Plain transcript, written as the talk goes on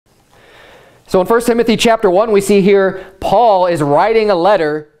So in 1 Timothy chapter 1, we see here Paul is writing a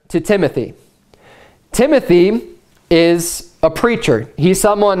letter to Timothy. Timothy is a preacher. He's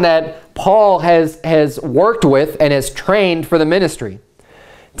someone that Paul has worked with and has trained for the ministry.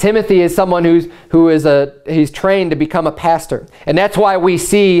 Timothy is someone he's trained to become a pastor. And that's why we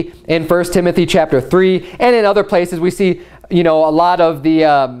see in 1 Timothy chapter 3 and in other places we see, a lot of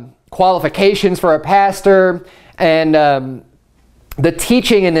the qualifications for a pastor and the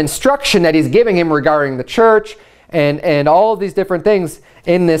teaching and instruction that he's giving him regarding the church and all of these different things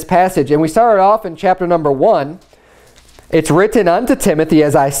in this passage. And we started off in chapter number 1. It's written unto Timothy,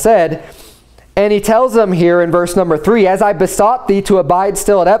 as I said, and he tells him here in verse number 3, as I besought thee to abide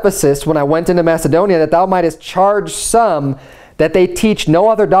still at Ephesus when I went into Macedonia, that thou mightest charge some that they teach no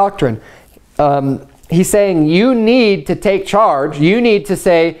other doctrine. He's saying you need to take charge. You need to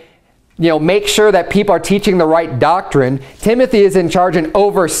say, make sure that people are teaching the right doctrine. Timothy is in charge and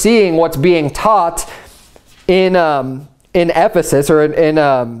overseeing what's being taught in Ephesus, or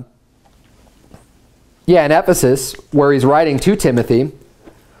in Ephesus, where he's writing to Timothy,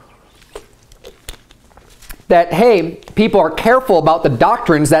 that, hey, people are careful about the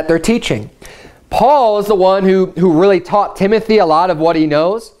doctrines that they're teaching. Paul is the one who really taught Timothy a lot of what he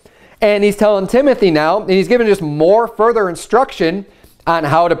knows, and he's telling Timothy now, and he's giving just more further instruction on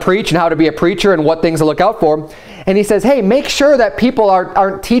how to preach and how to be a preacher and what things to look out for. And he says, hey, make sure that people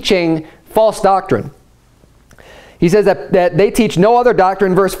aren't teaching false doctrine. He says that they teach no other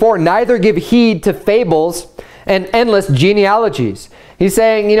doctrine. Verse 4, neither give heed to fables and endless genealogies. He's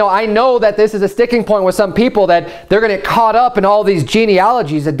saying, I know that this is a sticking point with some people, that they're going to get caught up in all these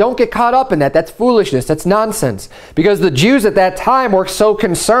genealogies. And don't get caught up in that. That's foolishness. That's nonsense. Because the Jews at that time were so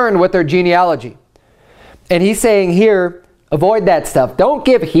concerned with their genealogy. And he's saying here, avoid that stuff. Don't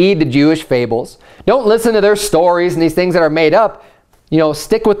give heed to Jewish fables. Don't listen to their stories and these things that are made up.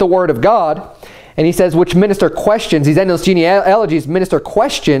 Stick with the Word of God. And he says, which minister questions, these endless genealogies minister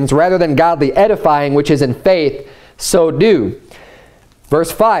questions rather than godly edifying, which is in faith, so do.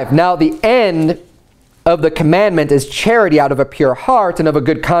 Verse 5, now the end of the commandment is charity out of a pure heart and of a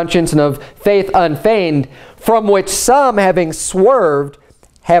good conscience and of faith unfeigned, from which some, having swerved,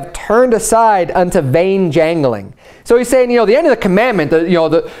 have turned aside unto vain jangling. So he's saying, the end of the commandment,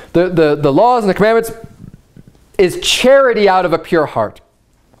 the laws and the commandments is charity out of a pure heart.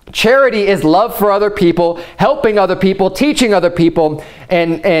 Charity is love for other people, helping other people, teaching other people,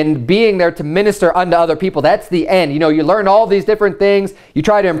 and being there to minister unto other people. That's the end. You learn all these different things. You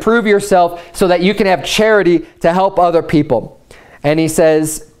try to improve yourself so that you can have charity to help other people. And he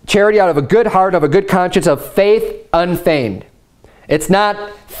says, charity out of a good heart, of a good conscience, of faith unfeigned. It's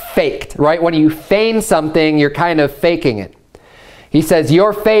not faked, right? When you feign something, you're kind of faking it. He says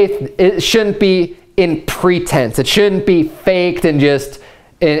your faith, it shouldn't be in pretense. It shouldn't be faked and just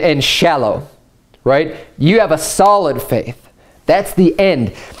and shallow, right? You have a solid faith. That's the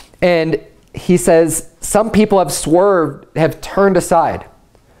end. And he says some people have swerved, have turned aside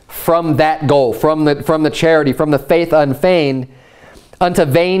from that goal, from the charity, from the faith unfeigned, unto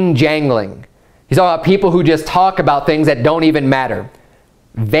vain jangling. He's talking about people who just talk about things that don't even matter.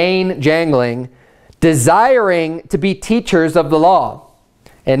 Vain jangling, desiring to be teachers of the law.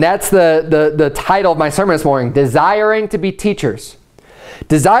 And that's the title of my sermon this morning, desiring to be teachers.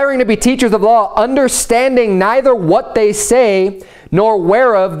 Desiring to be teachers of law, understanding neither what they say nor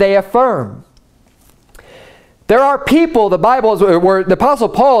whereof they affirm. There are people, the Bible is where the Apostle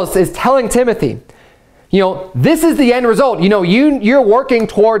Paul is telling Timothy, this is the end result. You're working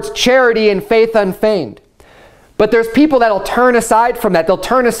towards charity and faith unfeigned. But there's people that'll turn aside from that. They'll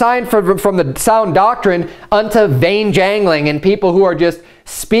turn aside from the sound doctrine unto vain jangling, and people who are just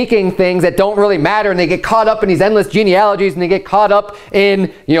speaking things that don't really matter, and they get caught up in these endless genealogies, and they get caught up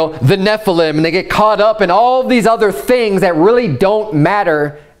in the Nephilim, and they get caught up in all these other things that really don't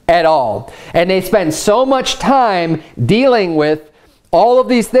matter at all. And they spend so much time dealing with all of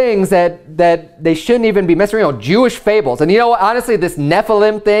these things that they shouldn't even be messing around. Jewish fables. And honestly, this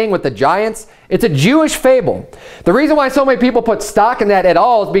Nephilim thing with the giants, it's a Jewish fable. The reason why so many people put stock in that at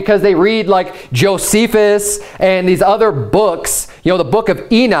all is because they read like Josephus and these other books, the book of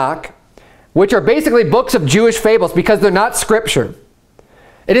Enoch, which are basically books of Jewish fables because they're not scripture.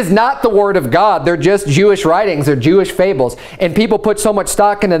 It is not the Word of God. They're just Jewish writings. They're Jewish fables. And people put so much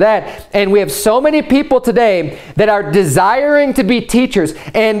stock into that. And we have so many people today that are desiring to be teachers.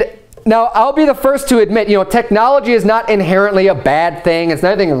 And now I'll be the first to admit, technology is not inherently a bad thing. There's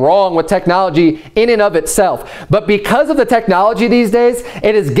nothing wrong with technology in and of itself. But because of the technology these days,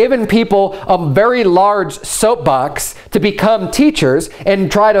 it has given people a very large soapbox to become teachers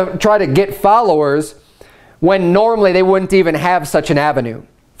and try to get followers when normally they wouldn't even have such an avenue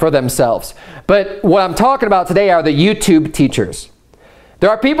for themselves. But what I'm talking about today are the YouTube teachers. There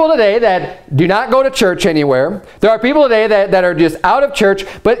are people today that do not go to church anywhere. There are people today that are just out of church,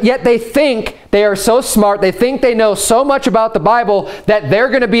 but yet they think they are so smart, they think they know so much about the Bible that they're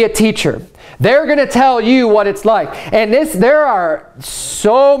going to be a teacher. They're going to tell you what it's like. And there are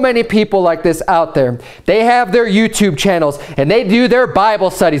so many people like this out there. They have their YouTube channels, and they do their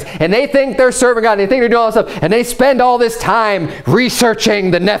Bible studies, and they think they're serving God, and they think they're doing all this stuff, and they spend all this time researching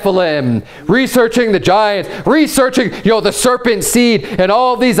the Nephilim, researching the giants, researching, the serpent seed, and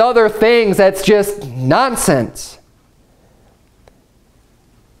all these other things. That's just nonsense.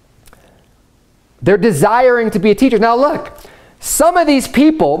 They're desiring to be a teacher. Now look, some of these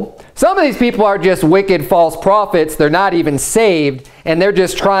people are just wicked false prophets. They're not even saved, and they're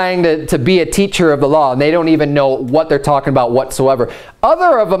just trying to be a teacher of the law, and they don't even know what they're talking about whatsoever.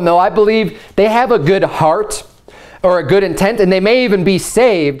 Other of them, though, I believe they have a good heart or a good intent, and they may even be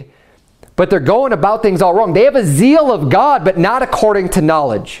saved, but they're going about things all wrong. They have a zeal of God, but not according to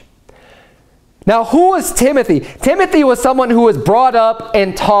knowledge. Now, who was Timothy? Timothy was someone who was brought up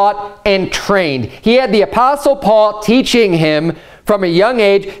and taught and trained. He had the Apostle Paul teaching him from a young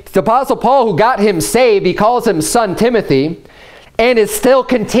age. It's the Apostle Paul who got him saved. He calls him son Timothy, and is still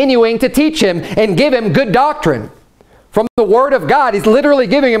continuing to teach him and give him good doctrine from the Word of God. He's literally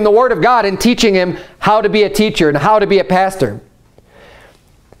giving him the Word of God and teaching him how to be a teacher and how to be a pastor.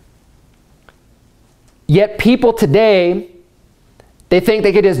 Yet people today, they think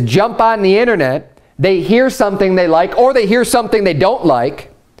they could just jump on the internet, they hear something they like, or they hear something they don't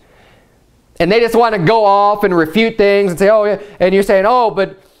like, and they just want to go off and refute things and say, oh, yeah. And you're saying, oh,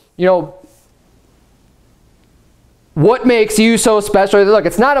 but, what makes you so special? Look,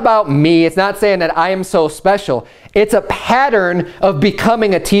 it's not about me. It's not saying that I am so special. It's a pattern of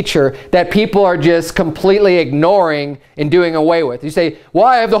becoming a teacher that people are just completely ignoring and doing away with. You say, well,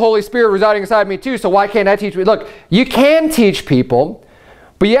 I have the Holy Spirit residing inside me too, so why can't I teach? Look, you can teach people,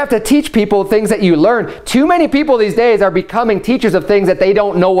 but you have to teach people things that you learn. Too many people these days are becoming teachers of things that they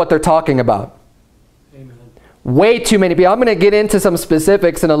don't know what they're talking about. Amen. Way too many people. I'm going to get into some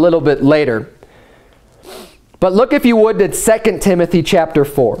specifics in a little bit later. But look, if you would, to 2 Timothy chapter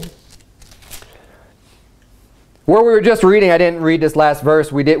 4. Where we were just reading, I didn't read this last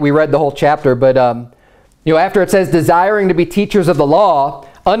verse. We read the whole chapter. But, after it says, desiring to be teachers of the law,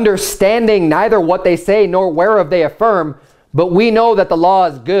 understanding neither what they say nor whereof they affirm, but we know that the law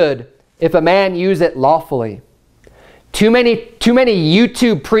is good if a man use it lawfully. Too many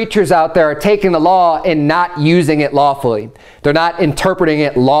YouTube preachers out there are taking the law and not using it lawfully. They're not interpreting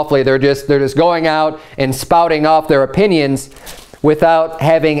it lawfully. They're just going out and spouting off their opinions without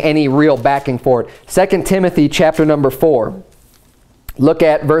having any real backing for it. 2 Timothy chapter number 4. Look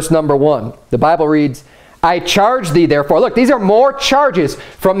at verse number 1. The Bible reads, I charge thee therefore. Look, these are more charges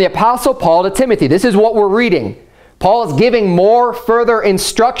from the Apostle Paul to Timothy. This is what we're reading. Paul is giving more further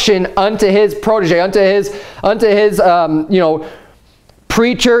instruction unto his protege, unto his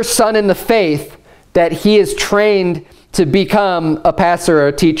preacher, son in the faith, that he is trained to become a pastor or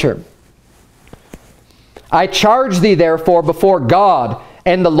a teacher. I charge thee therefore before God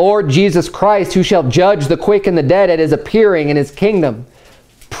and the Lord Jesus Christ, who shall judge the quick and the dead at his appearing in his kingdom.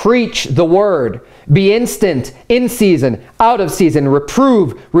 Preach the word. Be instant, in season, out of season.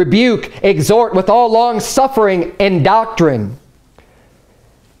 Reprove, rebuke, exhort with all long suffering and doctrine.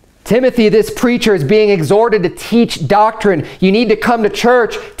 Timothy, this preacher, is being exhorted to teach doctrine. You need to come to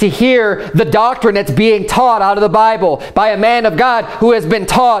church to hear the doctrine that's being taught out of the Bible by a man of God who has been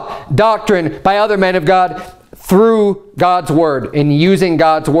taught doctrine by other men of God through God's Word, and using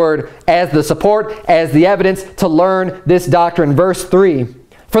God's Word as the support, as the evidence to learn this doctrine. Verse 3.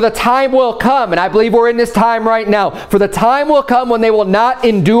 For the time will come, and I believe we're in this time right now, for the time will come when they will not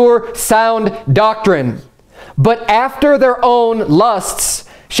endure sound doctrine, but after their own lusts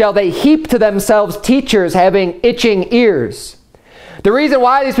shall they heap to themselves teachers having itching ears. The reason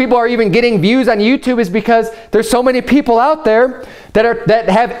why these people are even getting views on YouTube is because there's so many people out there that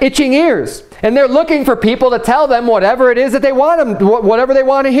have itching ears, and they're looking for people to tell them whatever it is that they want them, whatever they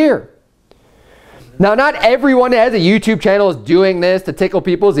want to hear. Now, not everyone that has a YouTube channel is doing this to tickle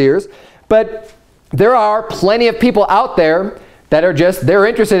people's ears, but there are plenty of people out there that are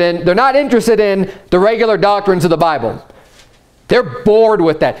they're not interested in the regular doctrines of the Bible. They're bored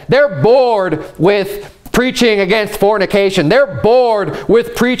with that. They're bored with preaching against fornication. They're bored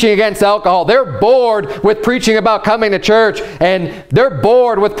with preaching against alcohol. They're bored with preaching about coming to church, and they're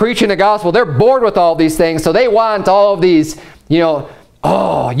bored with preaching the gospel. They're bored with all these things, so they want all of these,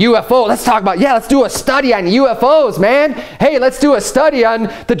 oh, UFO, let's do a study on UFOs, man. Hey, let's do a study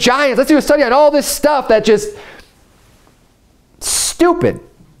on the giants. Let's do a study on all this stuff that's just stupid.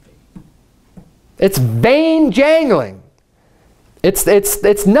 It's vain jangling. It's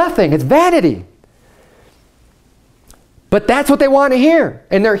nothing. It's vanity. But that's what they want to hear.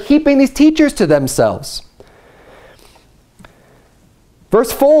 And they're heaping these teachers to themselves.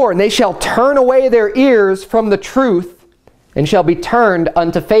 Verse 4, and they shall turn away their ears from the truth and shall be turned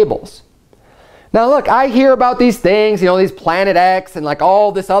unto fables. Now look, I hear about these things, these Planet X and like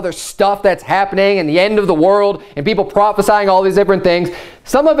all this other stuff that's happening and the end of the world and people prophesying all these different things.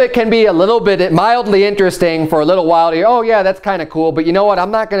 Some of it can be a little bit mildly interesting for a little while. Oh yeah, that's kind of cool, but you know what?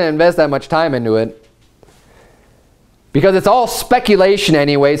 I'm not going to invest that much time into it. Because it's all speculation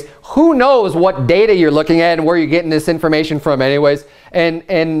anyways. Who knows what data you're looking at and where you're getting this information from anyways. And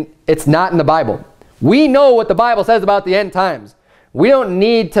it's not in the Bible. We know what the Bible says about the end times. We don't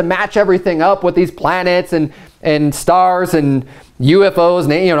need to match everything up with these planets and stars and UFOs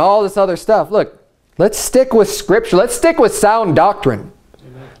and all this other stuff. Look, let's stick with Scripture. Let's stick with sound doctrine.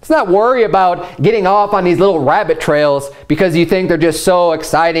 Let's not worry about getting off on these little rabbit trails because you think they're just so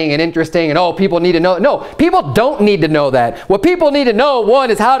exciting and interesting and oh, people need to know. No, people don't need to know that. What people need to know, one,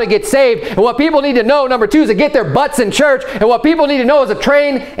 is how to get saved. And what people need to know, number two, is to get their butts in church. And what people need to know is to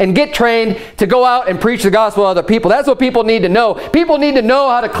train and get trained to go out and preach the gospel to other people. That's what people need to know. People need to know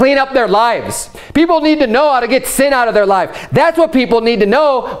how to clean up their lives. People need to know how to get sin out of their life. That's what people need to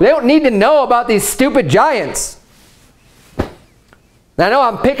know. They don't need to know about these stupid giants. I know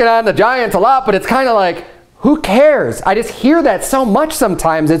I'm picking on the giants a lot, but it's kind of like, who cares? I just hear that so much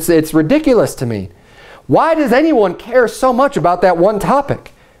sometimes. It's ridiculous to me. Why does anyone care so much about that one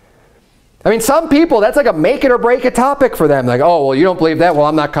topic? I mean, some people, that's like a make it or break it topic for them. Like, oh, well, you don't believe that? Well,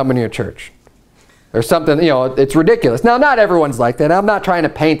 I'm not coming to your church. Or something, it's ridiculous. Now, not everyone's like that. I'm not trying to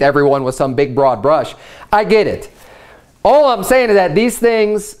paint everyone with some big broad brush. I get it. All I'm saying is that these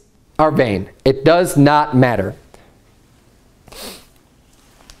things are vain. It does not matter.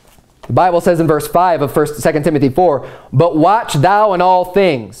 The Bible says in verse 5 of 2 Timothy 4, but watch thou in all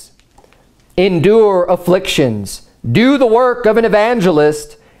things, endure afflictions, do the work of an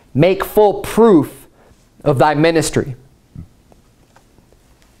evangelist, make full proof of thy ministry.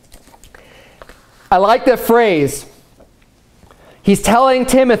 I like the phrase. He's telling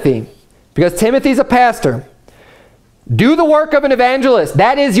Timothy, because Timothy's a pastor, do the work of an evangelist.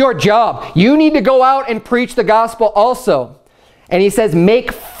 That is your job. You need to go out and preach the gospel also. And he says,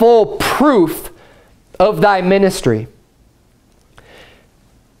 make full proof of thy ministry.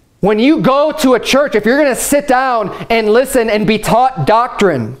 When you go to a church, if you're going to sit down and listen and be taught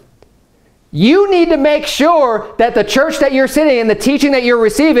doctrine, you need to make sure that the church that you're sitting in, the teaching that you're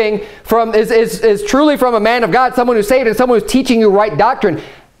receiving from is truly from a man of God, someone who's saved and someone who's teaching you right doctrine.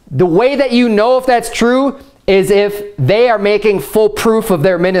 The way that you know if that's true is if they are making full proof of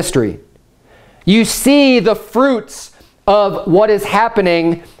their ministry. You see the fruits of what is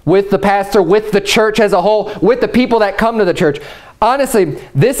happening with the pastor, with the church as a whole, with the people that come to the church. Honestly,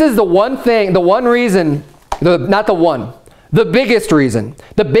 this is the one thing, the one reason, the biggest reason,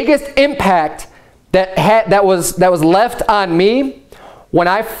 the biggest impact that was left on me when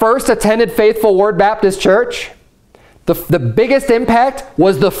I first attended Faithful Word Baptist Church. The biggest impact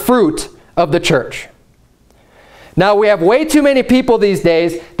was the fruit of the church. Now, we have way too many people these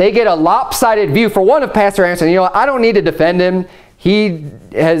days. They get a lopsided view. For one, of Pastor Anderson, I don't need to defend him.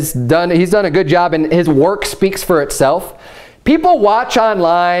 He's done a good job, and his work speaks for itself. People watch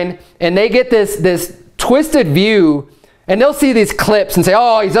online, and they get this twisted view, and they'll see these clips and say,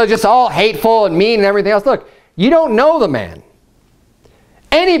 oh, he's just all hateful and mean and everything else. Look, you don't know the man.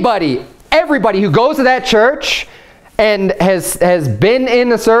 Everybody who goes to that church and has been in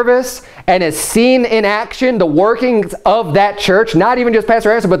the service and has seen in action the workings of that church, not even just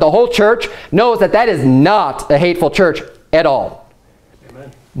Pastor Anderson, but the whole church, knows that that is not a hateful church at all.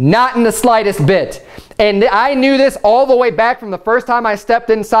 Amen. Not in the slightest bit. And I knew this all the way back from the first time I stepped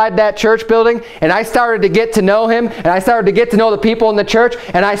inside that church building, and I started to get to know him, and I started to get to know the people in the church,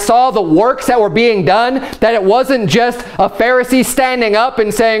 and I saw the works that were being done, that it wasn't just a Pharisee standing up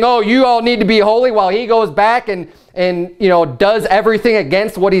and saying, oh, you all need to be holy, while he goes back and does everything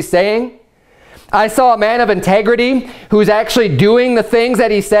against what he's saying. I saw a man of integrity who's actually doing the things that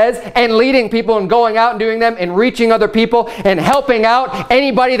he says and leading people and going out and doing them and reaching other people and helping out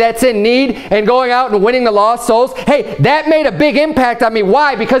anybody that's in need and going out and winning the lost souls. Hey, that made a big impact on me.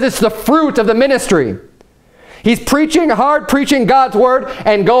 Why? Because it's the fruit of the ministry. He's preaching hard, preaching God's word,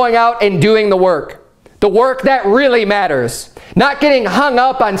 and going out and doing the work. The work that really matters. Not getting hung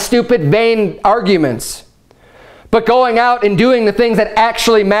up on stupid, vain arguments, but going out and doing the things that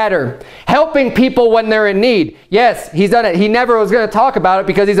actually matter. Helping people when they're in need. Yes, he's done it. He never was going to talk about it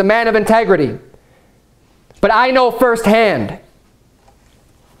because he's a man of integrity. But I know firsthand.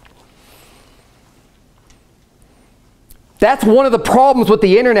 That's one of the problems with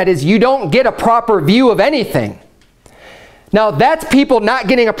the internet, is you don't get a proper view of anything. Now, that's people not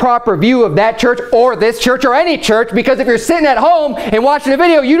getting a proper view of that church or this church or any church, because if you're sitting at home and watching a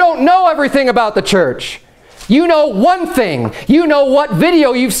video, you don't know everything about the church. You know one thing. You know what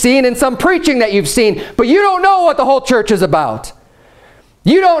video you've seen and some preaching that you've seen, but you don't know what the whole church is about.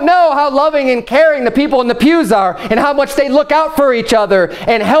 You don't know how loving and caring the people in the pews are, and how much they look out for each other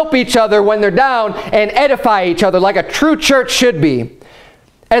and help each other when they're down and edify each other like a true church should be.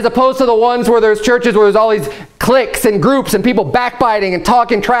 As opposed to the ones where there's churches where there's all these cliques and groups and people backbiting and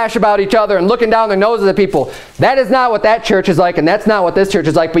talking trash about each other and looking down their noses at people. That is not what that church is like, and that's not what this church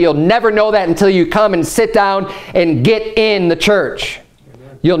is like, but you'll never know that until you come and sit down and get in the church.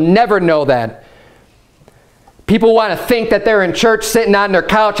 You'll never know that. People want to think that they're in church sitting on their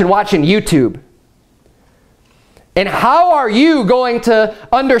couch and watching YouTube. And how are you going to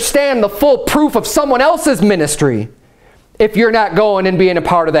understand the full proof of someone else's ministry if you're not going and being a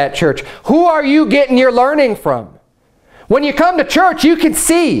part of that church? Who are you getting your learning from? When you come to church, you can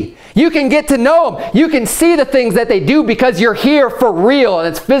see. You can get to know them. You can see the things that they do because you're here for real and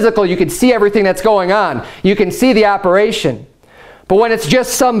it's physical. You can see everything that's going on. You can see the operation. But when it's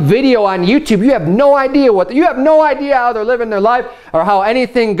just some video on YouTube, you have no idea how they're living their life or how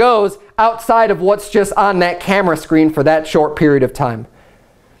anything goes outside of what's just on that camera screen for that short period of time.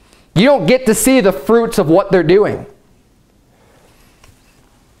 You don't get to see the fruits of what they're doing.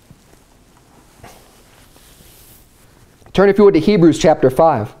 Turn, if you would, to Hebrews chapter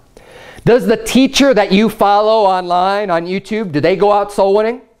 5. Does the teacher that you follow online on YouTube, do they go out soul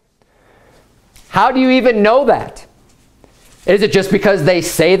winning? How do you even know that? Is it just because they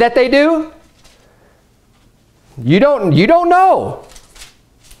say that they do? You don't know.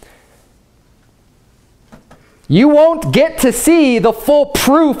 You won't get to see the full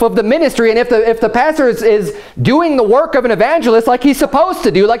proof of the ministry. And if the pastor is doing the work of an evangelist like he's supposed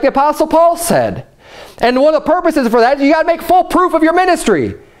to do, like the Apostle Paul said. And one of the purposes for that is you got to make full proof of your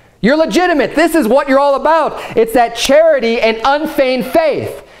ministry. You're legitimate. This is what you're all about. It's that charity and unfeigned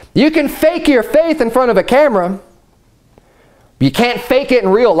faith. You can fake your faith in front of a camera. But you can't fake it in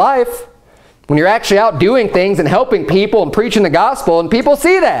real life. When you're actually out doing things and helping people and preaching the gospel, and people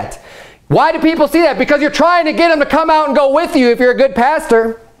see that. Why do people see that? Because you're trying to get them to come out and go with you if you're a good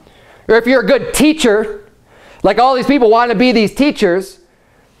pastor. Or if you're a good teacher. Like all these people want to be these teachers.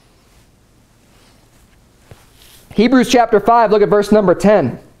 Hebrews chapter 5, look at verse number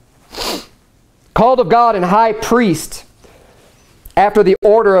 10. Called of God and high priest after the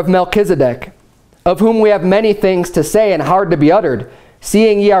order of Melchizedek, of whom we have many things to say and hard to be uttered,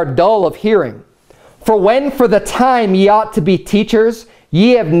 seeing ye are dull of hearing. For when for the time ye ought to be teachers,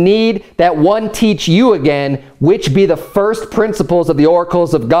 ye have need that one teach you again, which be the first principles of the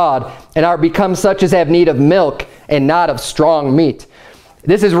oracles of God, and are become such as have need of milk and not of strong meat.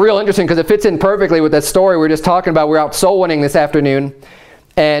 This is real interesting because it fits in perfectly with that story we were just talking about. We're out soul winning this afternoon,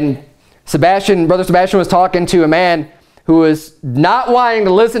 and Brother Sebastian was talking to a man who was not wanting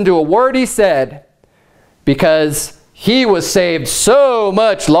to listen to a word he said because he was saved so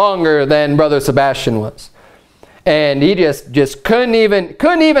much longer than Brother Sebastian was. And he just couldn't even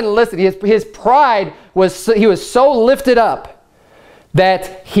listen. His pride was, he was so lifted up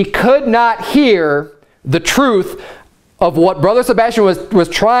that he could not hear the truth of what Brother Sebastian was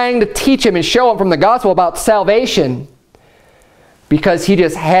trying to teach him and show him from the gospel about salvation, because he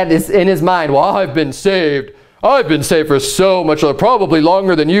just had this in his mind, well, I've been saved for so much, probably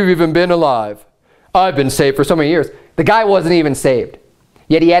longer than you've even been alive. I've been saved for so many years. The guy wasn't even saved.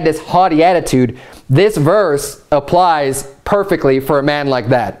 Yet he had this haughty attitude. This verse applies perfectly for a man like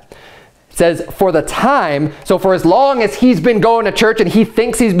that. It says, for the time, so for as long as he's been going to church and he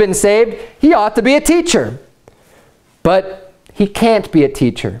thinks he's been saved, he ought to be a teacher. But he can't be a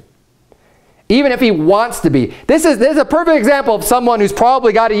teacher, even if he wants to be. This is a perfect example of someone who's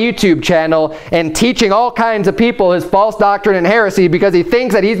probably got a YouTube channel and teaching all kinds of people his false doctrine and heresy because he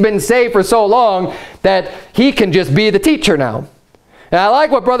thinks that he's been saved for so long that he can just be the teacher now. And I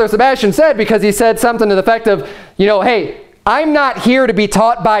like what Brother Sebastian said, because he said something to the effect of, hey, I'm not here to be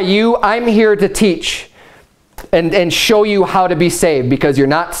taught by you. I'm here to teach and show you how to be saved, because you're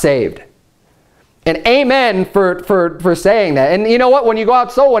not saved. And amen for saying that. And you know what? When you go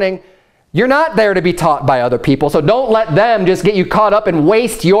out soul winning, you're not there to be taught by other people. So don't let them just get you caught up and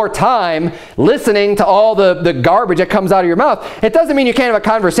waste your time listening to all the garbage that comes out of your mouth. It doesn't mean you can't have a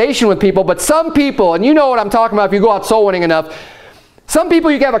conversation with people, but some people, and you know what I'm talking about if you go out soul winning enough, Some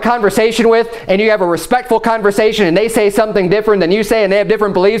people you can have a conversation with, and you have a respectful conversation, and they say something different than you say, and they have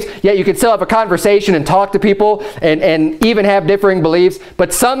different beliefs, yet you can still have a conversation and talk to people and even have differing beliefs.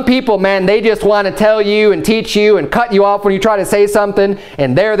 But some people, man, they just want to tell you and teach you and cut you off when you try to say something,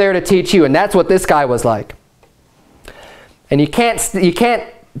 and they're there to teach you, and that's what this guy was like. And you can't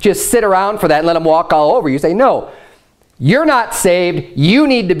just sit around for that and let them walk all over you. Say, no, you're not saved. You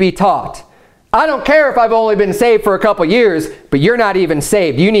need to be taught. I don't care if I've only been saved for a couple years, but you're not even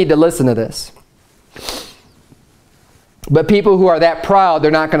saved. You need to listen to this. But people who are that proud,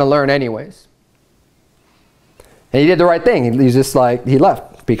 they're not going to learn anyways. And he did the right thing. He's just like, he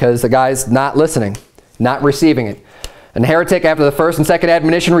left because the guy's not listening, not receiving it. And heretic after the first and second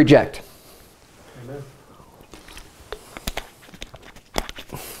admonition, reject.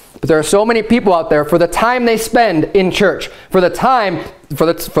 But there are so many people out there, for the time they spend in church, for the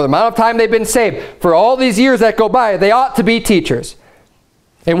amount of time they've been saved, for all these years that go by, they ought to be teachers.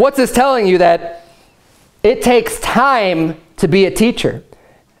 And what's this telling you? That it takes time to be a teacher.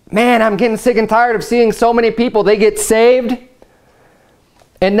 Man, I'm getting sick and tired of seeing so many people, they get saved,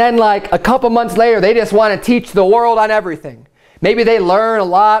 and then like a couple months later, they just want to teach the world on everything. Maybe they learn a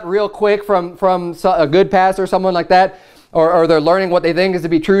lot real quick from a good pastor or someone like that, or they're learning what they think is to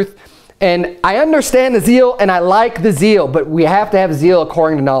be truth. And I understand the zeal, and I like the zeal, but we have to have zeal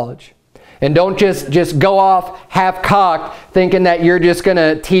according to knowledge. And don't just go off half-cocked thinking that you're just going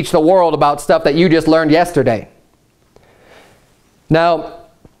to teach the world about stuff that you just learned yesterday. Now,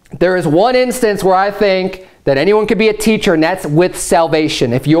 there is one instance where I think that anyone could be a teacher, and that's with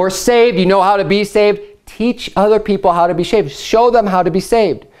salvation. If you're saved, you know how to be saved, teach other people how to be saved. Show them how to be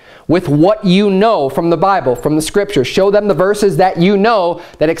saved with what you know from the Bible, from the Scripture. Show them the verses that you know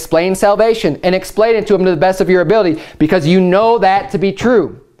that explain salvation, and explain it to them to the best of your ability, because you know that to be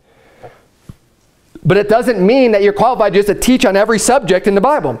true. But it doesn't mean that you're qualified just to teach on every subject in the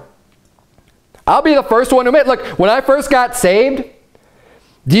Bible. I'll be the first one to admit, look, when I first got saved,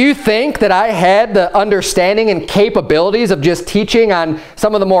 do you think that I had the understanding and capabilities of just teaching on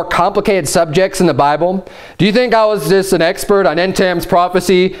some of the more complicated subjects in the Bible? Do you think I was just an expert on end times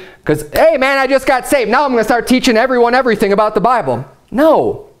prophecy? Because, hey man, I just got saved. Now I'm going to start teaching everyone everything about the Bible.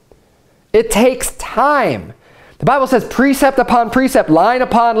 No. It takes time. The Bible says precept upon precept, line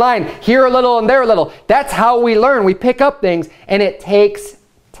upon line, here a little and there a little. That's how we learn. We pick up things, and it takes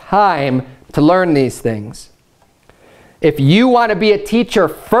time to learn these things. If you want to be a teacher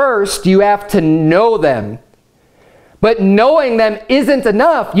first, you have to know them. But knowing them isn't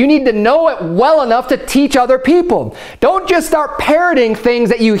enough. You need to know it well enough to teach other people. Don't just start parroting things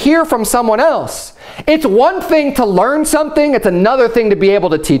that you hear from someone else. It's one thing to learn something, it's another thing to be able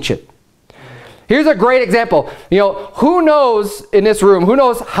to teach it. Here's a great example. You know, who knows in this room, who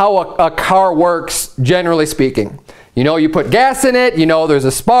knows how a car works, generally speaking? You know, you put gas in it, you know there's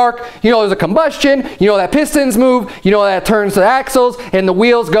a spark, you know there's a combustion, you know that pistons move, you know that turns the axles, and the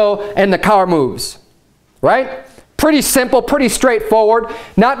wheels go, and the car moves. Right? Pretty simple, pretty straightforward,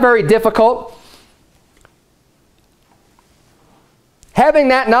 not very difficult. Having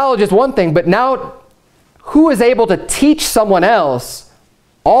that knowledge is one thing, but now who is able to teach someone else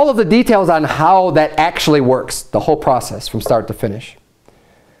all of the details on how that actually works, the whole process from start to finish?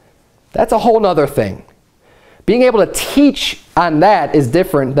 That's a whole nother thing. Being able to teach on that is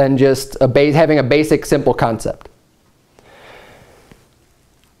different than just having a basic, simple concept.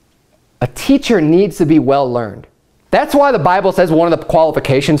 A teacher needs to be well learned. That's why the Bible says one of the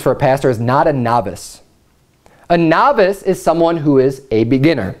qualifications for a pastor is not a novice. A novice is someone who is a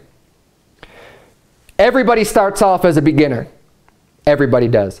beginner. Everybody starts off as a beginner. Everybody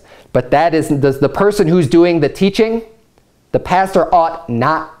does. But does the person who's doing the teaching, the pastor ought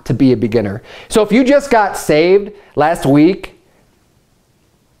not to be a beginner. So if you just got saved last week,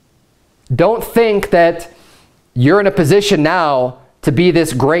 don't think that you're in a position now to be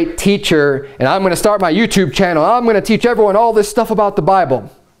this great teacher, and I'm going to start my YouTube channel. I'm going to teach everyone all this stuff about the Bible.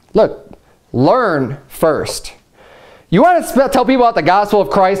 Look, learn first. You want to tell people about the gospel of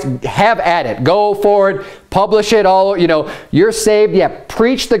Christ? Have at it. Go forward. Publish it all. You know, you're saved. Yeah,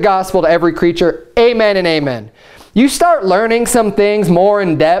 preach the gospel to every creature. Amen and amen. You start learning some things more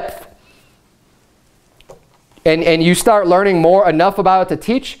in depth, and you start learning enough about it to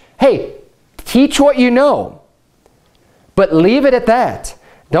teach. Hey, teach what you know, but leave it at that.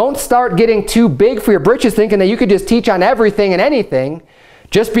 Don't start getting too big for your britches thinking that you could just teach on everything and anything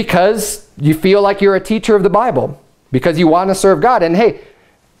just because you feel like you're a teacher of the Bible, because you want to serve God. And hey,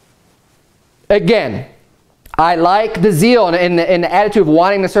 again, I like the zeal and the attitude of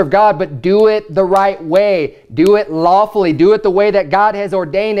wanting to serve God, but do it the right way. Do it lawfully. Do it the way that God has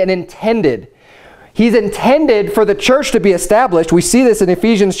ordained and intended. He's intended for the church to be established. We see this in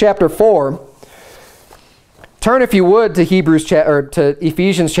Ephesians chapter 4. Turn, if you would, to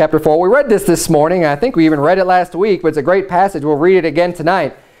Ephesians chapter 4. We read this morning. I think we even read it last week, but it's a great passage. We'll read it again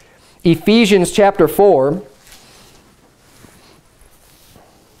tonight. Ephesians chapter 4.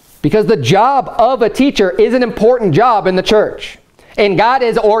 Because the job of a teacher is an important job in the church. And God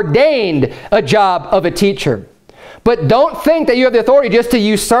has ordained a job of a teacher. But don't think that you have the authority just to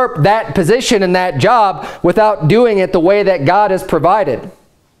usurp that position and that job without doing it the way that God has provided.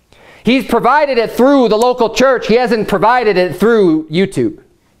 He's provided it through the local church. He hasn't provided it through YouTube.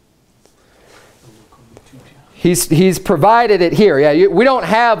 He's provided it here. Yeah, we don't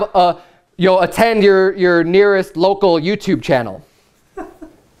have attend your nearest local YouTube channel.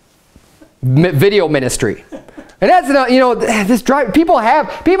 Video ministry. And that's not, this drive, people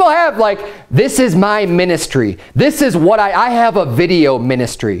have like, this is my ministry. This is what I have a video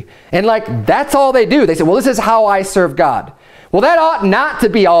ministry. And like, that's all they do. They say, well, this is how I serve God. Well, that ought not to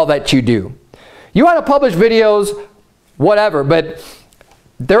be all that you do. You want to publish videos, whatever, but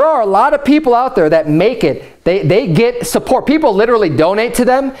there are a lot of people out there that make it. They get support. People literally donate to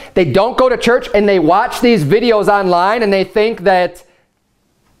them. They don't go to church, and they watch these videos online, and they think that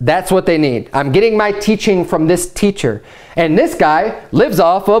that's what they need. I'm getting my teaching from this teacher. And this guy lives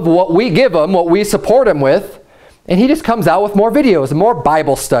off of what we give him, what we support him with, and he just comes out with more videos and more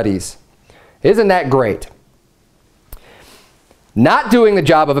Bible studies. Isn't that great? Not doing the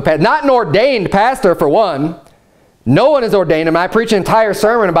job of a pastor, not an ordained pastor for one. No one is ordained. I preach an entire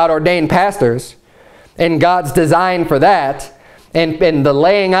sermon about ordained pastors and God's design for that, and the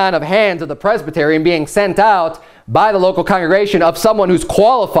laying on of hands of the presbytery and being sent out by the local congregation of someone who's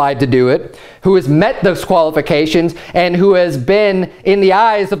qualified to do it, who has met those qualifications, and who has been, in the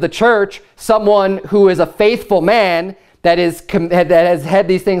eyes of the church, someone who is a faithful man that has had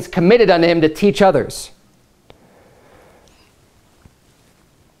these things committed unto him to teach others.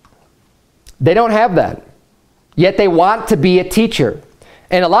 They don't have that. Yet they want to be a teacher.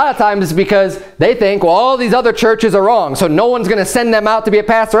 And a lot of times it's because they think, well, all these other churches are wrong, so no one's going to send them out to be a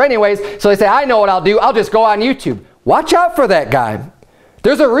pastor anyways. So they say, I know what I'll do. I'll just go on YouTube. Watch out for that guy.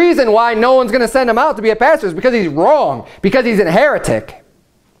 There's a reason why no one's going to send him out to be a pastor. It's because he's wrong, because he's a heretic.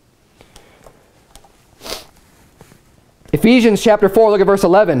 Ephesians chapter 4, look at verse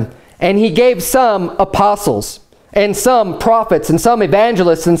 11. And he gave some apostles, and some prophets, and some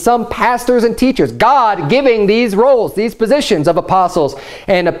evangelists, and some pastors and teachers. God giving these roles, these positions of apostles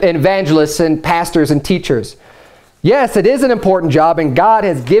and evangelists and pastors and teachers. Yes, it is an important job, and God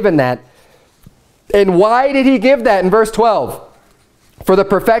has given that. And why did he give that in verse 12? For the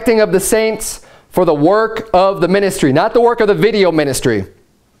perfecting of the saints, for the work of the ministry. Not the work of the video ministry.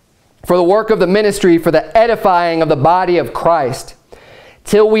 For the work of the ministry, for the edifying of the body of Christ.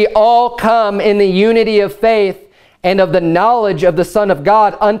 Till we all come in the unity of faith and of the knowledge of the Son of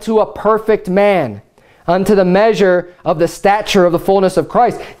God, unto a perfect man, unto the measure of the stature of the fullness of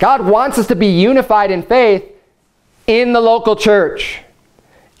Christ. God wants us to be unified in faith in the local church,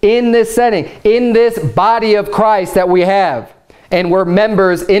 in this setting, in this body of Christ that we have. And we're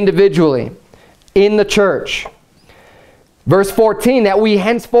members individually in the church. Verse 14, that we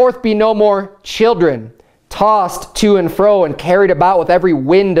henceforth be no more children, tossed to and fro and carried about with every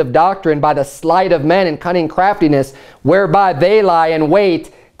wind of doctrine by the sleight of men and cunning craftiness, whereby they lie in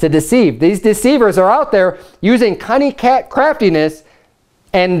wait to deceive. These deceivers are out there using cunning craftiness,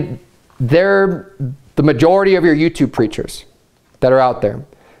 and they're the majority of your YouTube preachers that are out there.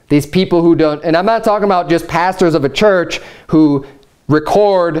 These people who don't, and I'm not talking about just pastors of a church who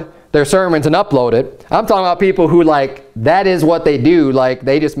record their sermons and upload it. I'm talking about people who, like, that is what they do. Like,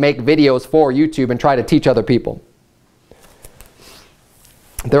 they just make videos for YouTube and try to teach other people.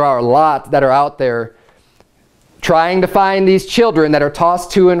 There are a lot that are out there trying to find these children that are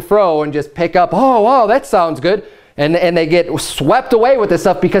tossed to and fro and just pick up, oh, wow, that sounds good. And they get swept away with this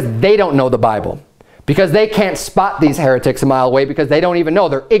stuff because they don't know the Bible. Because they can't spot these heretics a mile away, because they don't even know.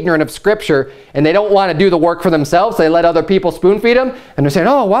 They're ignorant of Scripture, and they don't want to do the work for themselves. They let other people spoon feed them, and they're saying,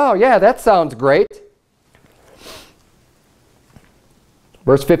 oh, wow, yeah, that sounds great.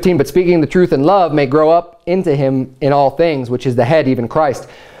 Verse 15, but speaking the truth in love may grow up into him in all things, which is the head, even Christ,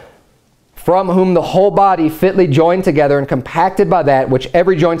 from whom the whole body fitly joined together and compacted by that which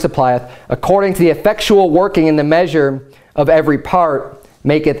every joint supplieth, according to the effectual working in the measure of every part,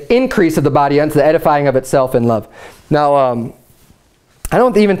 maketh increase of the body unto the edifying of itself in love. Now, I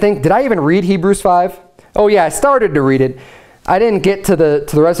don't even think, did I even read Hebrews 5? Oh yeah, I started to read it. I didn't get to the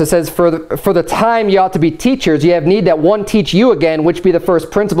rest. It says, for the time ye ought to be teachers, ye have need that one teach you again, which be the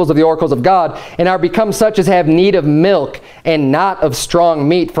first principles of the oracles of God, and are become such as have need of milk, and not of strong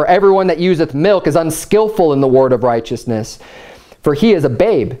meat. For everyone that useth milk is unskillful in the word of righteousness, for he is a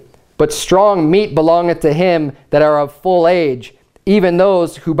babe. But strong meat belongeth to him that are of full age, even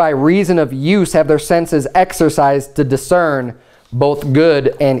those who by reason of use have their senses exercised to discern both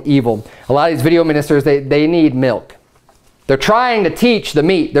good and evil. A lot of these video ministers, they need milk. They're trying to teach the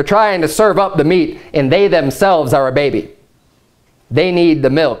meat. They're trying to serve up the meat, and they themselves are a baby. They need the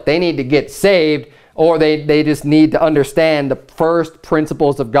milk. They need to get saved, or they just need to understand the first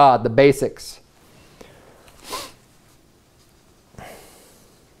principles of God, the basics.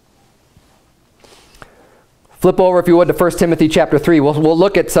 Flip over, if you would, to 1 Timothy chapter 3. We'll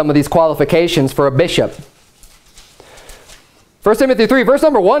look at some of these qualifications for a bishop. 1 Timothy 3, verse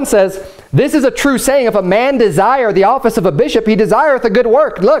number 1 says, this is a true saying, if a man desire the office of a bishop, he desireth a good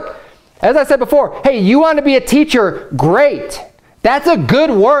work. Look, as I said before, hey, you want to be a teacher? Great. That's a good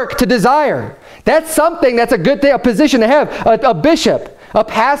work to desire. That's something, that's a good thing, a position to have. A bishop, a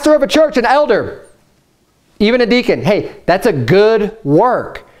pastor of a church, an elder, even a deacon. Hey, that's a good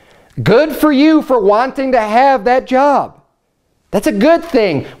work. Good for you for wanting to have that job. That's a good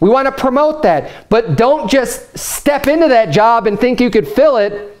thing. We want to promote that. But don't just step into that job and think you could fill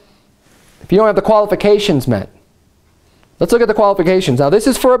it if you don't have the qualifications met. Let's look at the qualifications. Now, this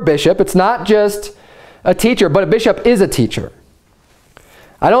is for a bishop. It's not just a teacher, but a bishop is a teacher.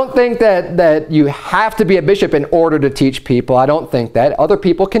 I don't think that you have to be a bishop in order to teach people. I don't think that. Other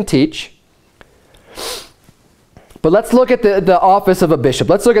people can teach. But let's look at the office of a bishop.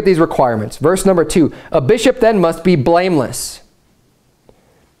 Let's look at these requirements. Verse number 2. A bishop then must be blameless.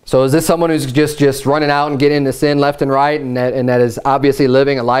 So is this someone who's just running out and getting into sin left and right, and that is obviously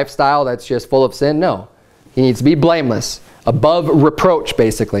living a lifestyle that's just full of sin? No. He needs to be blameless. Above reproach,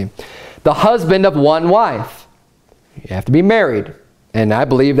 basically. The husband of one wife. You have to be married. And I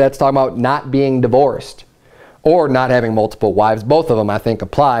believe that's talking about not being divorced or not having multiple wives. Both of them, I think,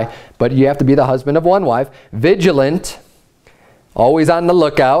 apply. But you have to be the husband of one wife. Vigilant. Always on the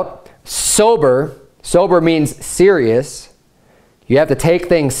lookout. Sober. Sober means serious. You have to take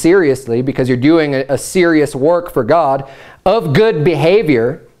things seriously because you're doing a serious work for God. Of good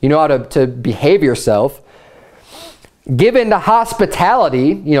behavior. You know how to behave yourself. Given to hospitality.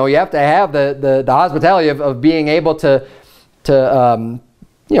 You know, you have to have the hospitality of being able to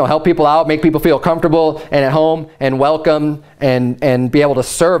help people out, make people feel comfortable and at home and welcome and be able to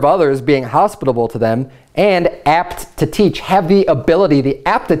serve others, being hospitable to them, and apt to teach. Have the ability, the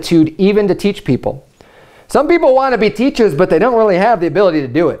aptitude even to teach people. Some people want to be teachers, but they don't really have the ability to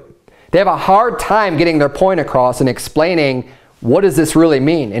do it. They have a hard time getting their point across and explaining what does this really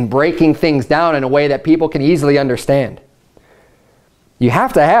mean and breaking things down in a way that people can easily understand. You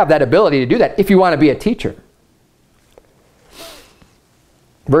have to have that ability to do that if you want to be a teacher.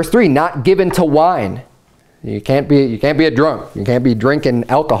 Verse 3, not given to wine. You can't be a drunk. You can't be drinking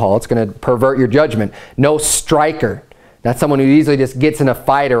alcohol. It's going to pervert your judgment. No striker. Not someone who easily just gets in a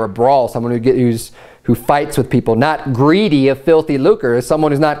fight or a brawl. Someone who fights with people. Not greedy of filthy lucre.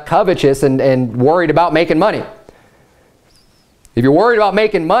 Someone who's not covetous and worried about making money. If you're worried about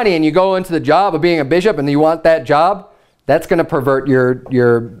making money and you go into the job of being a bishop and you want that job, that's going to pervert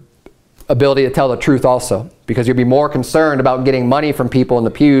your ability to tell the truth also, because you'll be more concerned about getting money from people in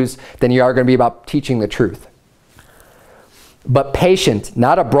the pews than you are going to be about teaching the truth. But patient,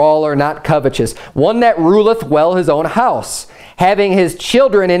 not a brawler, not covetous, one that ruleth well his own house, having his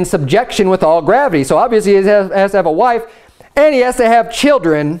children in subjection with all gravity. So obviously he has to have a wife, and he has to have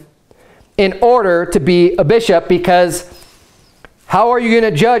children in order to be a bishop, because how are you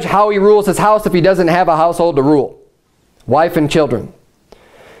going to judge how he rules his house if he doesn't have a household to rule? Wife and children.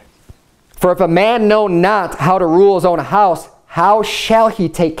 For if a man know not how to rule his own house, how shall he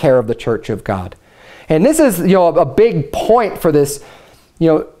take care of the church of God? And this is, a big point for this.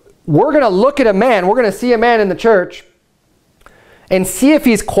 We're going to look at a man, we're going to see a man in the church and see if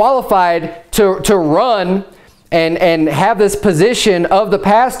he's qualified to run and have this position of the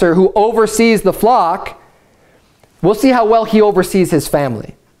pastor who oversees the flock. We'll see how well he oversees his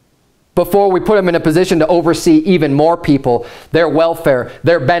family before we put him in a position to oversee even more people, their welfare,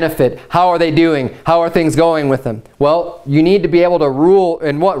 their benefit. How are they doing? How are things going with them? Well, you need to be able to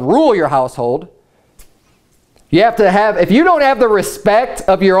rule your household. You have to have, if you don't have the respect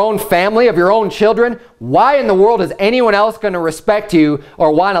of your own family, of your own children, why in the world is anyone else going to respect you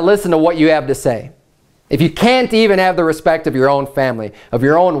or want to listen to what you have to say? If you can't even have the respect of your own family, of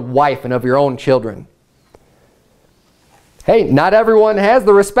your own wife, and of your own children. Hey, not everyone has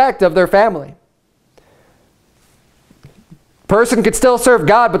the respect of their family. person could still serve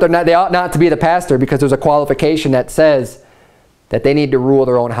God, but they ought not to be the pastor, because there's a qualification that says that they need to rule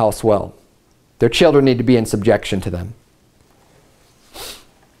their own house well. Their children need to be in subjection to them.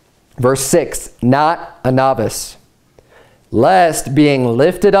 Verse 6, not a novice, lest being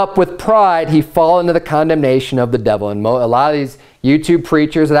lifted up with pride, he fall into the condemnation of the devil. And a lot of these YouTube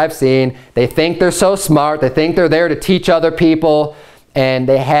preachers that I've seen, they think they're so smart, they think they're there to teach other people, and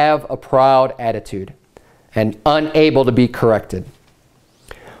they have a proud attitude and unable to be corrected.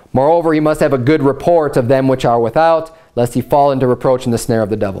 Moreover, he must have a good report of them which are without, lest he fall into reproach in the snare of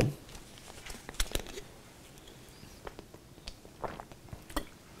the devil.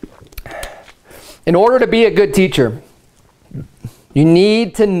 In order to be a good teacher, you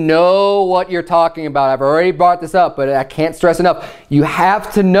need to know what you're talking about. I've already brought this up, but I can't stress enough. You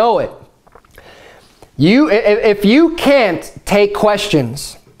have to know it. If you can't take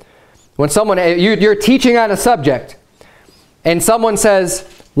questions, when you're teaching on a subject, and someone says,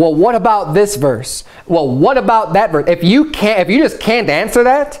 well, what about this verse? Well, what about that verse? If you just can't answer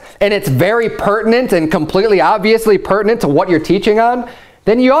that, and it's very pertinent and completely obviously pertinent to what you're teaching on,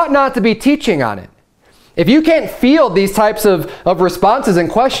 then you ought not to be teaching on it. If you can't field these types of responses and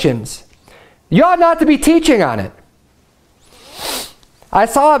questions, you ought not to be teaching on it. I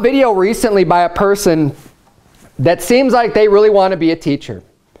saw a video recently by a person that seems like they really want to be a teacher.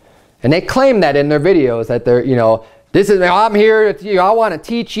 And they claim that in their videos, that they're, I'm here, I want to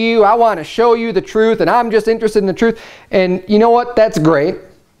teach you, I want to show you the truth, and I'm just interested in the truth. And you know what? That's great.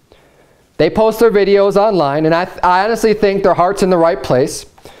 They post their videos online, and I honestly think their heart's in the right place.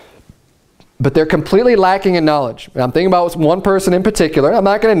 But they're completely lacking in knowledge. And I'm thinking about one person in particular. I'm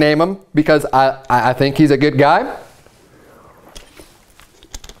not going to name him because I think he's a good guy.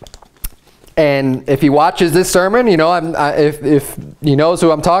 And if he watches this sermon, if he knows who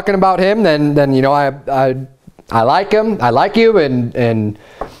I'm talking about him, then I like him. I like you, and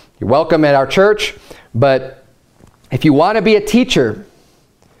you're welcome at our church. But if you want to be a teacher,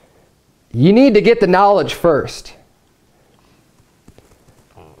 you need to get the knowledge first.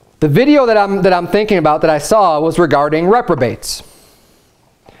 The video that I'm thinking about that I saw was regarding reprobates.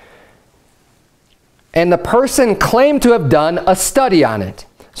 And the person claimed to have done a study on it.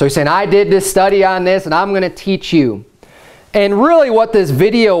 So he's saying, I did this study on this and I'm going to teach you. And really what this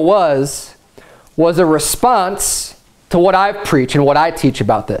video was a response to what I've preached and what I teach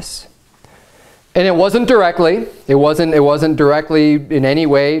about this. And it wasn't directly in any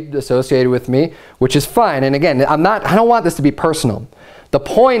way associated with me, which is fine. And again, I don't want this to be personal. The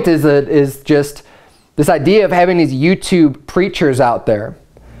point is just this idea of having these YouTube preachers out there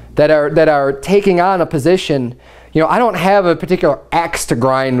that are taking on a position. I don't have a particular axe to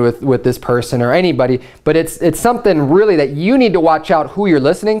grind with this person or anybody, but it's something really that you need to watch out who you're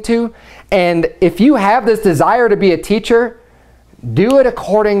listening to. And if you have this desire to be a teacher, do it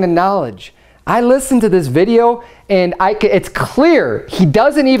according to knowledge. I listened to this video and it's clear he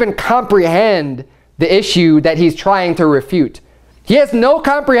doesn't even comprehend the issue that he's trying to refute. He has no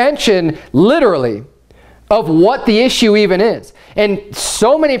comprehension, literally, of what the issue even is. And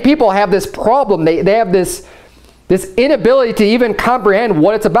so many people have this problem. They have this inability to even comprehend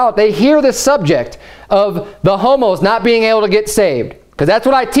what it's about. They hear this subject of the homos not being able to get saved, because that's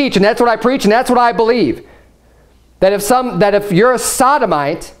what I teach and that's what I preach and that's what I believe. That if you're a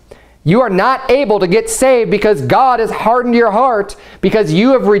sodomite, you are not able to get saved because God has hardened your heart because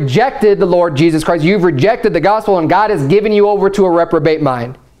you have rejected the Lord Jesus Christ. You've rejected the gospel and God has given you over to a reprobate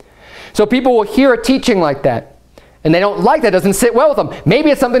mind. So people will hear a teaching like that and they don't like that. It doesn't sit well with them.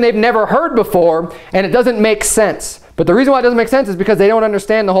 Maybe it's something they've never heard before and it doesn't make sense. But the reason why it doesn't make sense is because they don't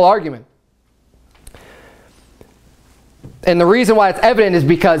understand the whole argument. And the reason why it's evident is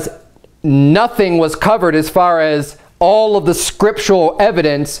because nothing was covered as far as all of the scriptural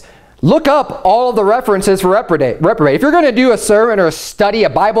evidence. Look up all of the references for reprobate. If you're going to do a sermon or a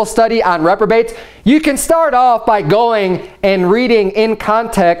Bible study on reprobates, you can start off by going and reading in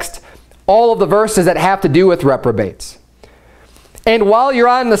context all of the verses that have to do with reprobates. And while you're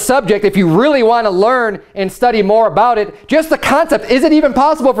on the subject, if you really want to learn and study more about it, just the concept, is it even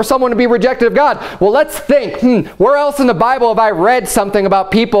possible for someone to be rejected of God? Well, let's think, where else in the Bible have I read something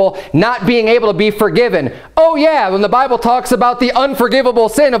about people not being able to be forgiven? Oh yeah, when the Bible talks about the unforgivable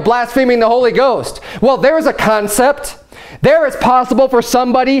sin of blaspheming the Holy Ghost. Well, there's a concept. There is possible for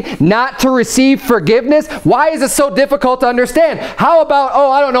somebody not to receive forgiveness. Why is it so difficult to understand? How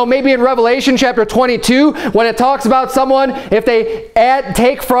about, maybe in Revelation chapter 22, when it talks about someone, if they add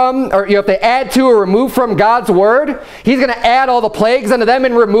to or remove from God's word, he's going to add all the plagues unto them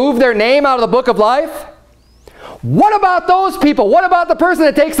and remove their name out of the book of life? What about those people? What about the person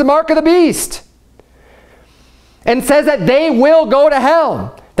that takes the mark of the beast? and says that they will go to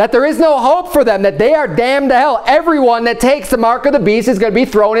hell, that there is no hope for them, that they are damned to hell. Everyone that takes the mark of the beast is going to be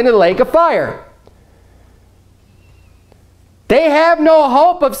thrown into the lake of fire. They have no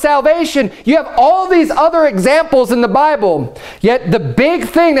hope of salvation. You have all these other examples in the Bible, yet the big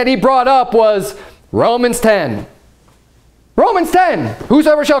thing that he brought up was Romans 10. Romans 10,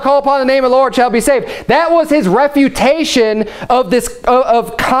 whosoever shall call upon the name of the Lord shall be saved. That was his refutation of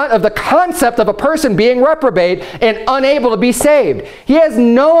the concept of a person being reprobate and unable to be saved. He has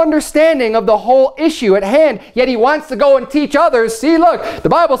no understanding of the whole issue at hand, yet he wants to go and teach others. See, look, the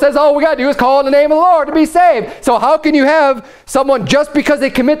Bible says all we got to do is call on the name of the Lord to be saved. So how can you have someone just because they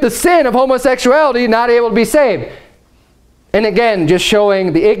commit the sin of homosexuality not able to be saved? And again, just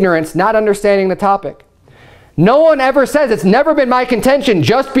showing the ignorance, not understanding the topic. No one ever says, it's never been my contention,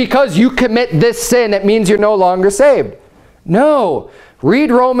 just because you commit this sin, it means you're no longer saved. No. Read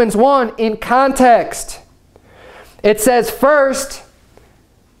Romans 1 in context. It says, first,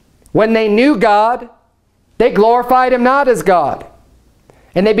 when they knew God, they glorified him not as God.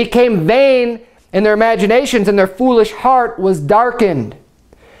 And they became vain in their imaginations, and their foolish heart was darkened.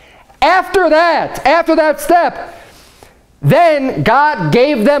 After that step, then God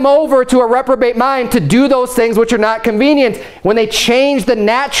gave them over to a reprobate mind to do those things which are not convenient. When they changed the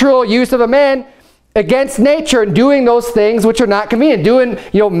natural use of a man against nature and doing those things which are not convenient, doing,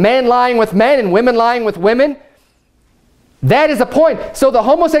 men lying with men and women lying with women, that is the point. So the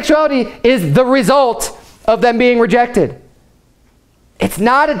homosexuality is the result of them being rejected. It's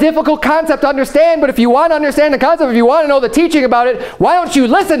not a difficult concept to understand, but if you want to understand the concept, if you want to know the teaching about it, why don't you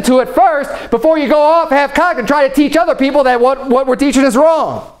listen to it first before you go off half-cocked and try to teach other people that what we're teaching is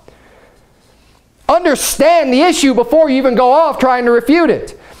wrong? Understand the issue before you even go off trying to refute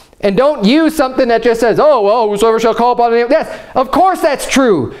it. And don't use something that just says, oh, well, whosoever shall call upon the name. Yes, of course that's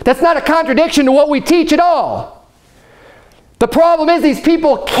true. That's not a contradiction to what we teach at all. The problem is these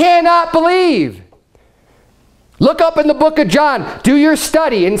people cannot believe. Look up in the book of John. Do your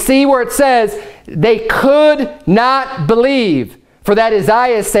study and see where it says they could not believe. For that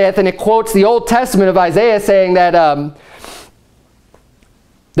Isaiah saith, and it quotes the Old Testament of Isaiah saying that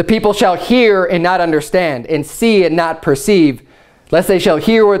the people shall hear and not understand, and see and not perceive, lest they shall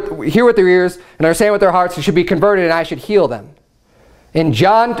hear with their ears and understand with their hearts, and should be converted, and I should heal them. In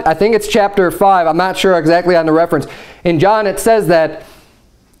John, I think it's chapter 5, I'm not sure exactly on the reference. In John it says that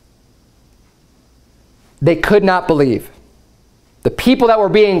they could not believe. The people that were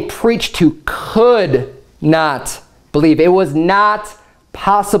being preached to could not believe. It was not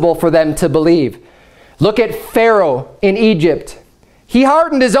possible for them to believe. Look at Pharaoh in Egypt. He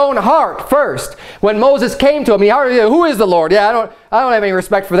hardened his own heart first. When Moses came to him, he hardened, who is the Lord? Yeah, I don't have any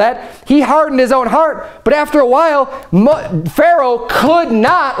respect for that. He hardened his own heart. But after a while, Pharaoh could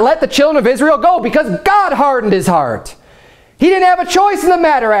not let the children of Israel go because God hardened his heart. He didn't have a choice in the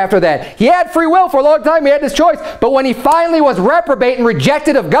matter after that. He had free will for a long time. He had this choice. But when he finally was reprobate and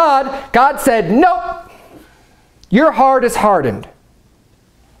rejected of God, God said, nope, your heart is hardened.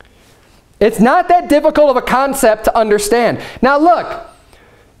 It's not that difficult of a concept to understand. Now look,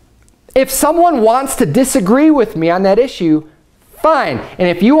 if someone wants to disagree with me on that issue, fine. And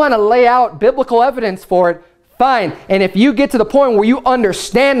if you want to lay out biblical evidence for it, fine. And if you get to the point where you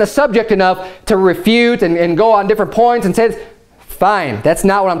understand the subject enough to refute and go on different points and say this, fine. That's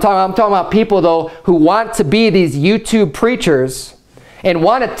not what I'm talking about. I'm talking about people, though, who want to be these YouTube preachers and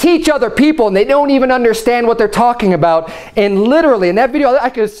want to teach other people, and they don't even understand what they're talking about. And literally, in that video,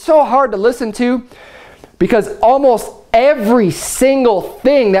 it was so hard to listen to because almost every single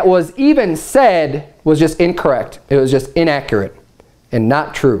thing that was even said was just incorrect. It was just inaccurate and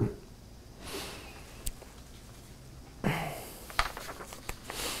not true.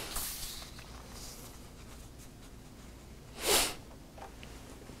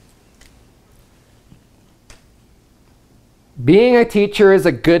 Being a teacher is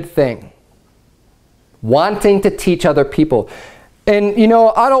a good thing. Wanting to teach other people. And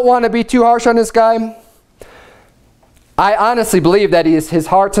I don't want to be too harsh on this guy. I honestly believe that his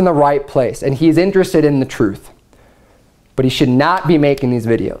heart's in the right place and he's interested in the truth. But he should not be making these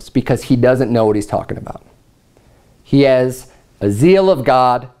videos because he doesn't know what he's talking about. He has a zeal of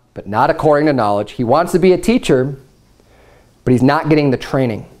God, but not according to knowledge. He wants to be a teacher, but he's not getting the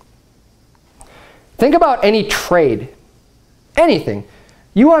training. Think about any trade. Anything.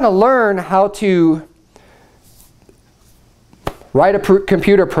 You want to learn how to write a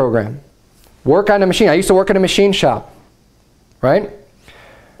computer program, work on a machine. I used to work in a machine shop, right?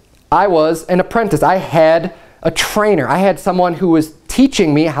 I was an apprentice. I had a trainer. I had someone who was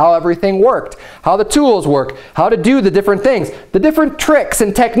teaching me how everything worked, how the tools work, how to do the different things, the different tricks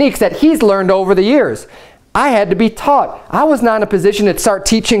and techniques that he's learned over the years. I had to be taught. I was not in a position to start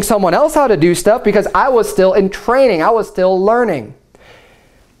teaching someone else how to do stuff because I was still in training. I was still learning.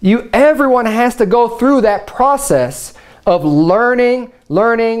 Everyone has to go through that process of learning,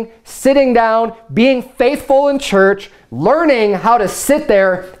 sitting down, being faithful in church, learning how to sit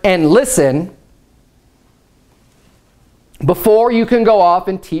there and listen before you can go off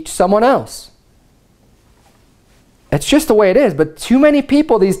and teach someone else. It's just the way it is. But too many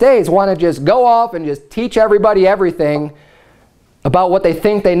people these days want to just go off and just teach everybody everything about what they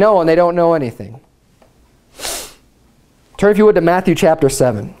think they know, and they don't know anything. Turn, if you would, to Matthew chapter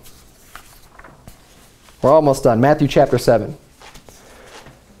 7. We're almost done. Matthew chapter 7.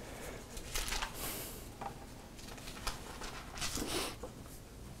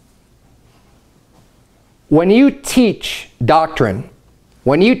 When you teach doctrine,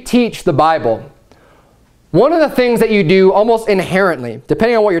 when you teach the Bible, one of the things that you do almost inherently,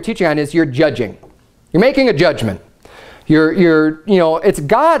 depending on what you're teaching on, is you're judging. You're making a judgment. It's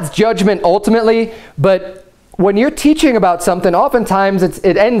God's judgment ultimately, but when you're teaching about something, oftentimes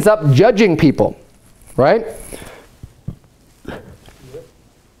it ends up judging people, right?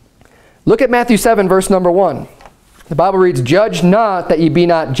 Look at Matthew 7, verse number 1. The Bible reads, "Judge not that ye be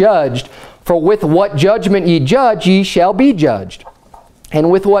not judged, for with what judgment ye judge, ye shall be judged.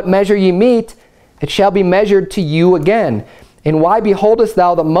 And with what measure ye mete, it shall be measured to you again. And why beholdest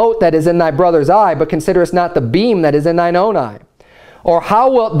thou the mote that is in thy brother's eye, but considerest not the beam that is in thine own eye? Or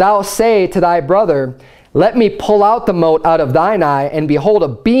how wilt thou say to thy brother, Let me pull out the mote out of thine eye, and behold, a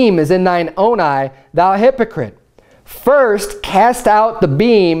beam is in thine own eye, thou hypocrite? First cast out the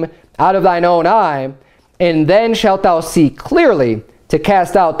beam out of thine own eye, and then shalt thou see clearly to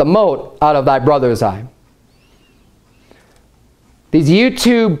cast out the mote out of thy brother's eye." These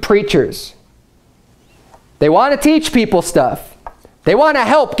YouTube preachers, they want to teach people stuff. They want to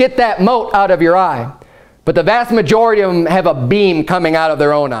help get that mote out of your eye. But the vast majority of them have a beam coming out of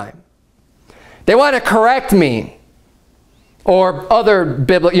their own eye. They want to correct me or other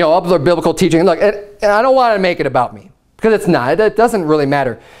biblical teaching. Look, I don't want to make it about me because it's not. It doesn't really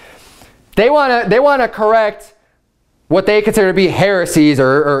matter. They want to correct what they consider to be heresies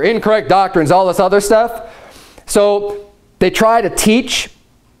or incorrect doctrines, all this other stuff. So they try to teach,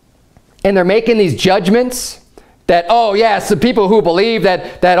 and they're making these judgments that, oh yes, the people who believe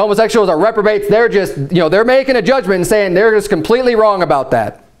that homosexuals are reprobates, they're just, they're making a judgment and saying they're just completely wrong about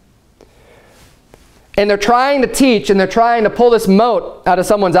that. And they're trying to teach, and they're trying to pull this mote out of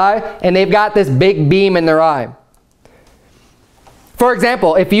someone's eye, and they've got this big beam in their eye. For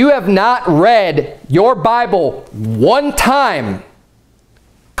example, if you have not read your Bible one time,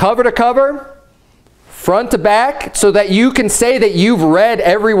 cover to cover, front to back, so that you can say that you've read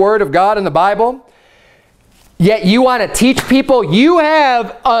every word of God in the Bible, yet you want to teach people, you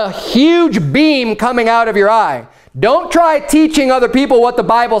have a huge beam coming out of your eye. Don't try teaching other people what the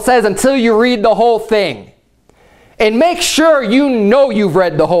Bible says until you read the whole thing. And make sure you know you've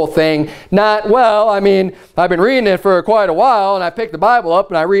read the whole thing. Not, well, I mean, I've been reading it for quite a while, and I pick the Bible up,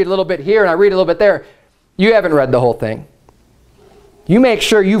 and I read a little bit here, and I read a little bit there. You haven't read the whole thing. You make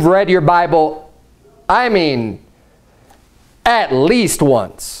sure you've read your Bible, I mean, at least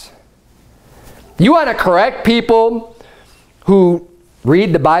once. You want to correct people who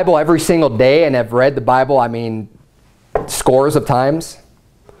read the Bible every single day and have read the Bible, I mean, scores of times?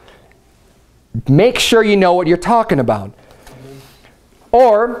 Make sure you know what you're talking about.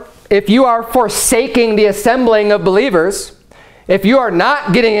 Or if you are forsaking the assembling of believers, if you are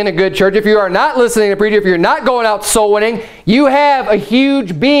not getting in a good church, if you are not listening to preachers, if you're not going out soul winning, you have a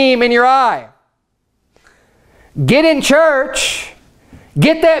huge beam in your eye. Get in church.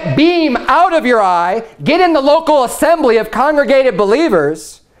 Get that beam out of your eye. Get in the local assembly of congregated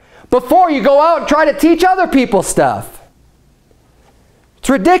believers before you go out and try to teach other people stuff. It's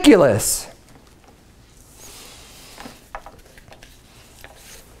ridiculous.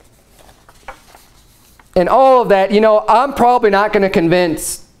 And all of that, I'm probably not going to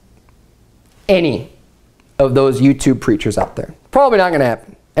convince any of those YouTube preachers out there. Probably not going to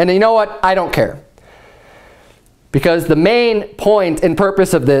happen. And you know what? I don't care. Because the main point and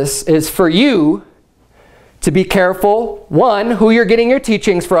purpose of this is for you to be careful, one, who you're getting your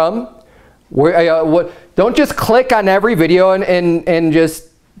teachings from. Don't just click on every video and just,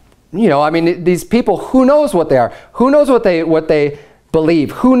 I mean, these people, who knows what they are? Who knows what they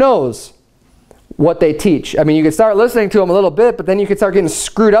believe? Who knows what they teach? I mean, you can start listening to them a little bit, but then you can start getting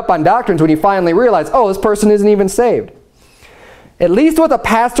screwed up on doctrines when you finally realize, oh, this person isn't even saved. At least with a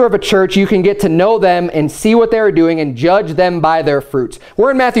pastor of a church, you can get to know them and see what they're doing and judge them by their fruits.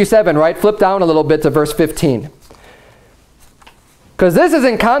 We're in Matthew 7, right? Flip down a little bit to verse 15. Because this is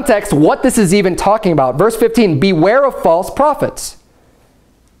in context what this is even talking about. Verse 15, beware of false prophets,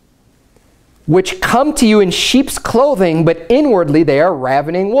 which come to you in sheep's clothing, but inwardly they are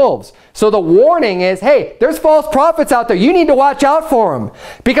ravening wolves. So the warning is, hey, there's false prophets out there. You need to watch out for them.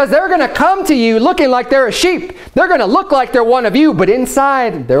 Because they're going to come to you looking like they're a sheep. They're going to look like they're one of you, but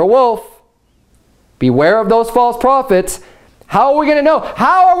inside they're a wolf. Beware of those false prophets. How are we going to know?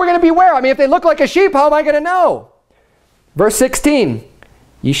 How are we going to beware? I mean, if they look like a sheep, how am I going to know? Verse 16,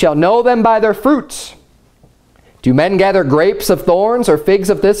 ye shall know them by their fruits. Do men gather grapes of thorns or figs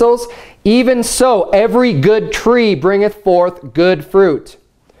of thistles? Even so, every good tree bringeth forth good fruit.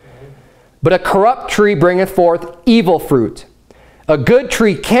 But a corrupt tree bringeth forth evil fruit. A good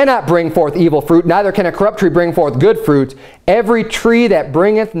tree cannot bring forth evil fruit, neither can a corrupt tree bring forth good fruit. Every tree that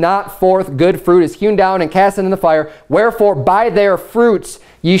bringeth not forth good fruit is hewn down and cast into the fire. Wherefore, by their fruits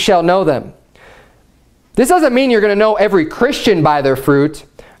ye shall know them. This doesn't mean you're going to know every Christian by their fruit,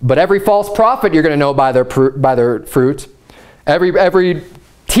 but every false prophet you're going to know by their fruit. Every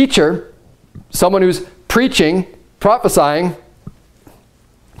teacher, someone who's preaching, prophesying,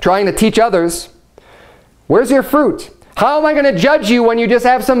 trying to teach others, where's your fruit? How am I going to judge you when you just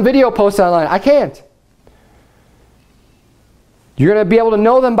have some video posted online? I can't. You're going to be able to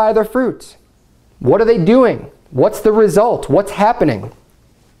know them by their fruits. What are they doing? What's the result? What's happening?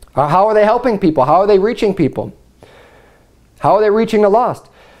 How are they helping people? How are they reaching people? How are they reaching the lost?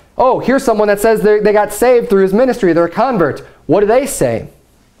 Oh, here's someone that says they got saved through his ministry. They're a convert. What do they say?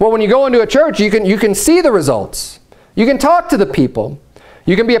 Well, when you go into a church, you can see the results. You can talk to the people.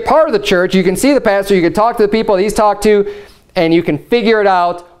 You can be a part of the church. You can see the pastor. You can talk to the people he's talked to, and you can figure it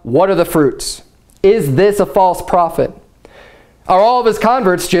out. What are the fruits? Is this a false prophet? Are all of his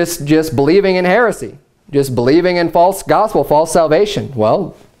converts just believing in heresy? Just believing in false gospel, false salvation?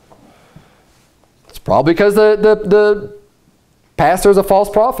 Well, it's probably because the pastor is a false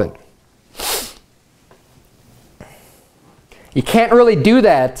prophet. You can't really do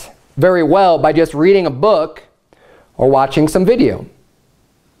that very well by just reading a book or watching some video.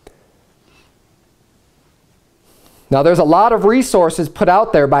 Now, there's a lot of resources put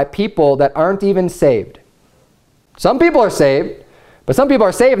out there by people that aren't even saved. Some people are saved, but some people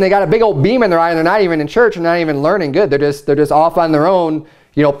are saved and they got a big old beam in their eye and they're not even in church and not even learning good. They're just off on their own,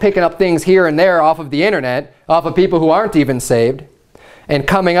 you know, picking up things here and there off of the internet, off of people who aren't even saved, and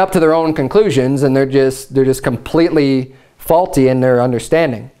coming up to their own conclusions, and they're just completely faulty in their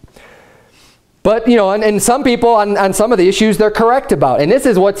understanding. But, you know, and some people on some of the issues they're correct about. And this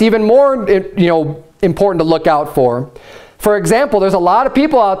is what's even more, you know, important to look out for. For example, there's a lot of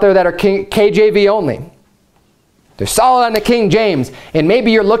people out there that are KJV only. They're solid on the King James. And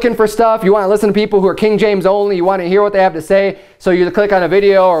maybe you're looking for stuff. You want to listen to people who are King James only. You want to hear what they have to say. So you click on a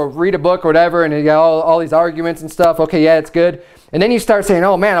video or read a book or whatever, and you got all these arguments and stuff. Okay, yeah, it's good. And then you start saying,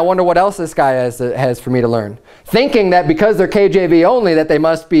 oh man, I wonder what else this guy has for me to learn. Thinking that because they're KJV only that they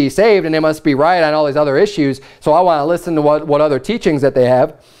must be saved and they must be right on all these other issues. So I want to listen to what other teachings that they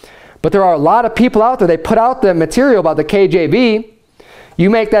have. But there are a lot of people out there, they put out the material about the KJV. You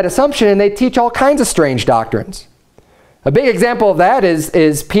make that assumption and they teach all kinds of strange doctrines. A big example of that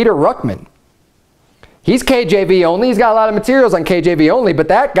is Peter Ruckman. He's KJV only. He's got a lot of materials on KJV only, but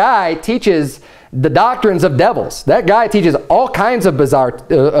that guy teaches the doctrines of devils. That guy teaches all kinds of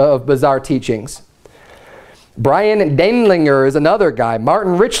bizarre teachings. Brian Denlinger is another guy.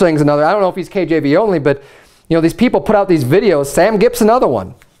 Martin Richling is another. I don't know if he's KJV only, but you know, these people put out these videos. Sam Gipp's another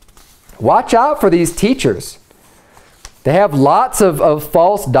one. Watch out for these teachers. They have lots of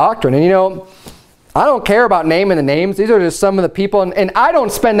false doctrine. And you know, I don't care about naming the names. These are just some of the people. And I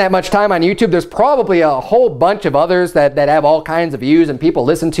don't spend that much time on YouTube. There's probably a whole bunch of others that have all kinds of views and people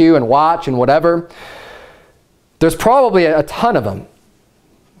listen to and watch and whatever. There's probably a ton of them.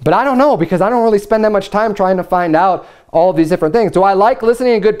 But I don't know, because I don't really spend that much time trying to find out all of these different things. Do I like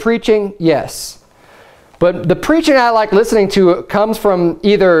listening to good preaching? Yes. But the preaching I like listening to comes from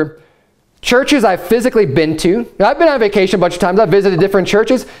either churches I've physically been to. I've been on vacation a bunch of times. I've visited different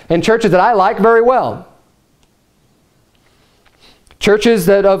churches, and churches that I like very well. Churches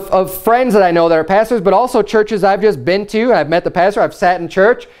that of friends that I know that are pastors, but also churches I've just been to. I've met the pastor. I've sat in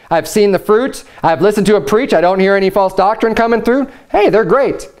church. I've seen the fruits. I've listened to him preach. I don't hear any false doctrine coming through. Hey, they're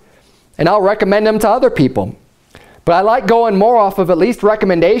great. And I'll recommend them to other people. But I like going more off of at least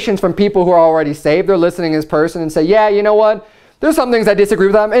recommendations from people who are already saved. They're listening as person and say, yeah, you know what? There's some things I disagree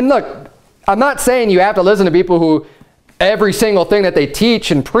with them. And look, I'm not saying you have to listen to people who every single thing that they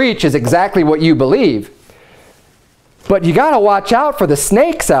teach and preach is exactly what you believe. But you got to watch out for the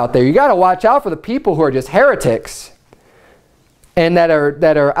snakes out there. You got to watch out for the people who are just heretics and that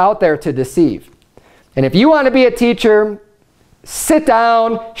are out there to deceive. And if you want to be a teacher, sit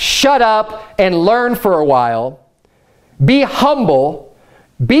down, shut up, and learn for a while. Be humble.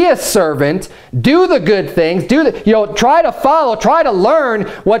 Be a servant. Do the good things. Try to follow, try to learn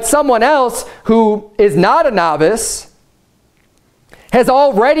what someone else who is not a novice has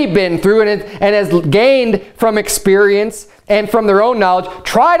already been through and has gained from experience and from their own knowledge.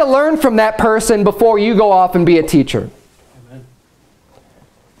 Try to learn from that person before you go off and be a teacher. Amen.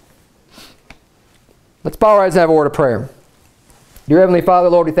 Let's bow our eyes and have a word of prayer. Dear Heavenly Father,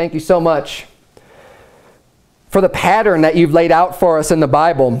 Lord, we thank you so much for the pattern that you've laid out for us in the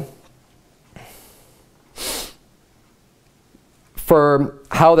Bible, for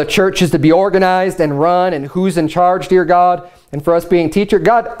how the church is to be organized and run and who's in charge, dear God, and for us being teacher.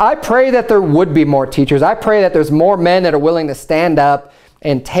 God, I pray that there would be more teachers. I pray that there's more men that are willing to stand up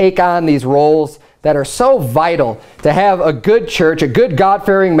and take on these roles that are so vital to have a good church, a good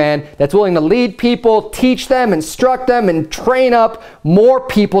God-fearing man that's willing to lead people, teach them, instruct them, and train up more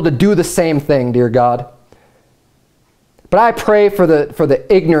people to do the same thing, dear God. But I pray for the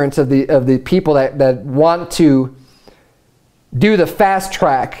ignorance of the people that want to do the fast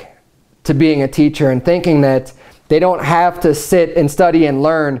track to being a teacher and thinking that they don't have to sit and study and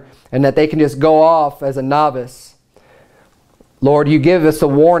learn and that they can just go off as a novice. Lord, you give us a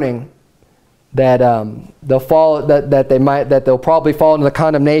warning that they'll probably fall into the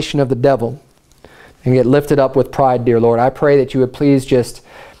condemnation of the devil and get lifted up with pride, dear Lord. I pray that you would please just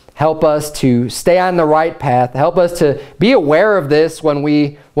help us to stay on the right path. Help us to be aware of this when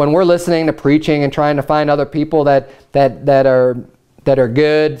we're listening to preaching and trying to find other people that are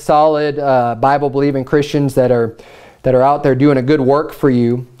good, solid, Bible-believing Christians that are out there doing a good work for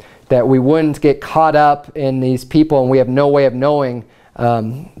you, that we wouldn't get caught up in these people and we have no way of knowing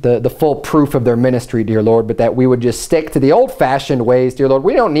the full proof of their ministry, dear Lord, but that we would just stick to the old-fashioned ways, dear Lord.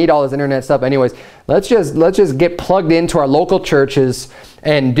 We don't need all this internet stuff anyways. Let's just get plugged into our local churches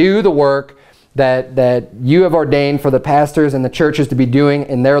and do the work that you have ordained for the pastors and the churches to be doing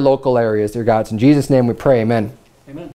in their local areas, dear God. In Jesus' name we pray, amen. Amen.